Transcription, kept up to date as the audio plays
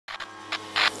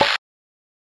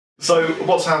So,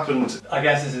 what's happened? I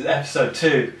guess this is episode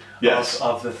 2 Yes.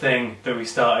 of the thing that we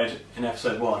started in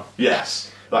episode 1.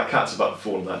 Yes, that cat's about to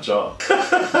fall in that jar.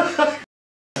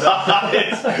 That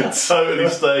is totally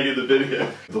staying in the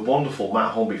video. The wonderful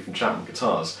Matt Holmby from Chapman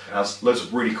Guitars has loads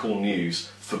of really cool news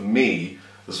for me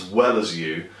as well as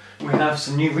you. We have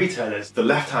some new retailers. The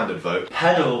left-handed vote.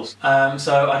 Pedals.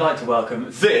 So I'd like to welcome...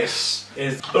 This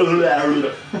is...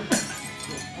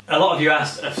 A lot of you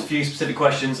asked a few specific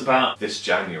questions about this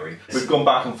January. We've gone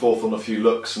back and forth on a few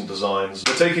looks and designs.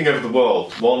 We're taking over the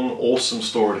world, one awesome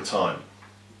store at a time.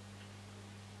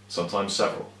 Sometimes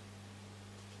several.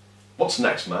 What's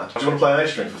next, Matt? Do you want to play an A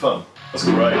string for fun? That's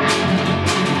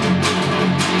great.